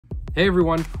Hey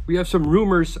everyone, we have some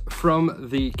rumors from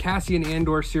the Cassian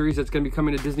Andor series that's going to be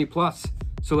coming to Disney+.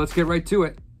 So let's get right to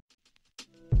it.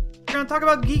 We're going to talk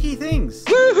about geeky things.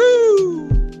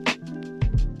 Woohoo!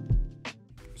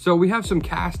 So we have some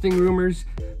casting rumors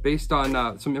based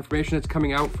on some information that's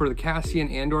coming out for the Cassian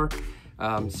Andor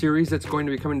series that's going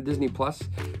to be coming to Disney+.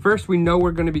 First, we know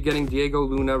we're going to be getting Diego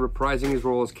Luna reprising his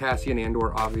role as Cassian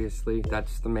Andor, obviously.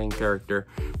 That's the main character.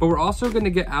 But we're also going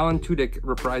to get Alan Tudyk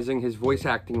reprising his voice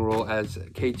acting role as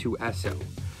K2SO,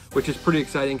 which is pretty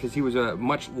exciting because he was a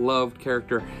much-loved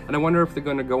character. And I wonder if they're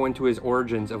going to go into his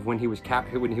origins of when he was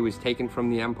taken from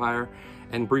the Empire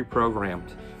and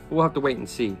reprogrammed. We'll have to wait and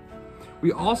see.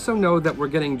 We also know that we're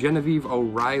getting Genevieve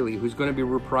O'Reilly, who's going to be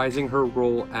reprising her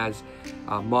role as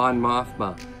Mon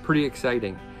Mothma. Pretty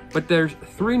exciting. But there's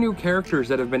 3 new characters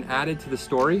that have been added to the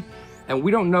story, and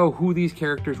we don't know who these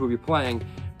characters will be playing,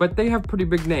 but they have pretty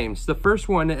big names. The first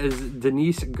one is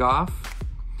Denise Goff,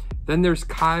 then there's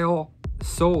Kyle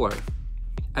Soller,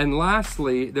 and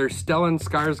lastly, there's Stellan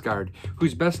Skarsgård,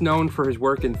 who's best known for his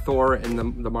work in Thor in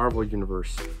the Marvel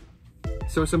Universe.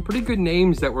 So some pretty good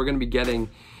names that we're going to be getting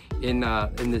in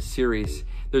this series.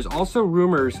 There's also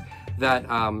rumors that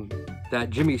that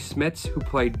Jimmy Smits, who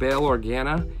played Bail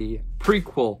Organa, the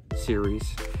prequel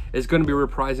series, is going to be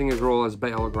reprising his role as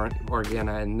Bail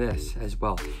Organa in this as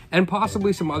well, and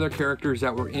possibly some other characters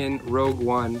that were in Rogue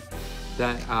One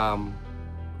that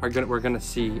we're going to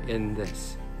see in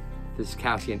this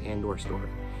Cassian Andor story.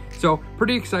 So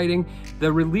pretty exciting.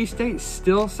 The release date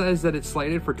still says that it's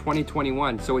slated for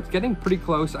 2021, so it's getting pretty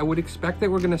close. I would expect that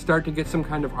we're going to start to get some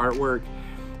kind of artwork,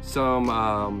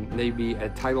 some maybe a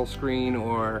title screen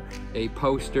or a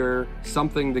poster,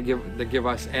 something to give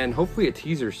us, and hopefully a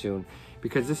teaser soon,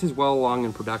 because this is well along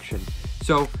in production.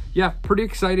 So yeah, pretty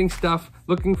exciting stuff.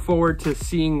 Looking forward to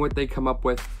seeing what they come up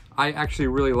with. I actually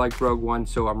really liked Rogue One,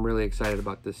 so I'm really excited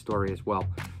about this story as well.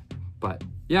 But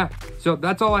yeah, so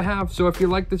that's all I have. So if you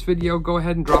like this video, go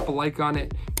ahead and drop a like on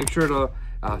it. Make sure to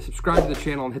subscribe to the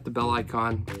channel and hit the bell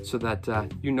icon so that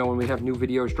you know when we have new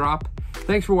videos drop.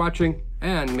 Thanks for watching,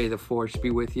 and may the Force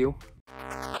be with you.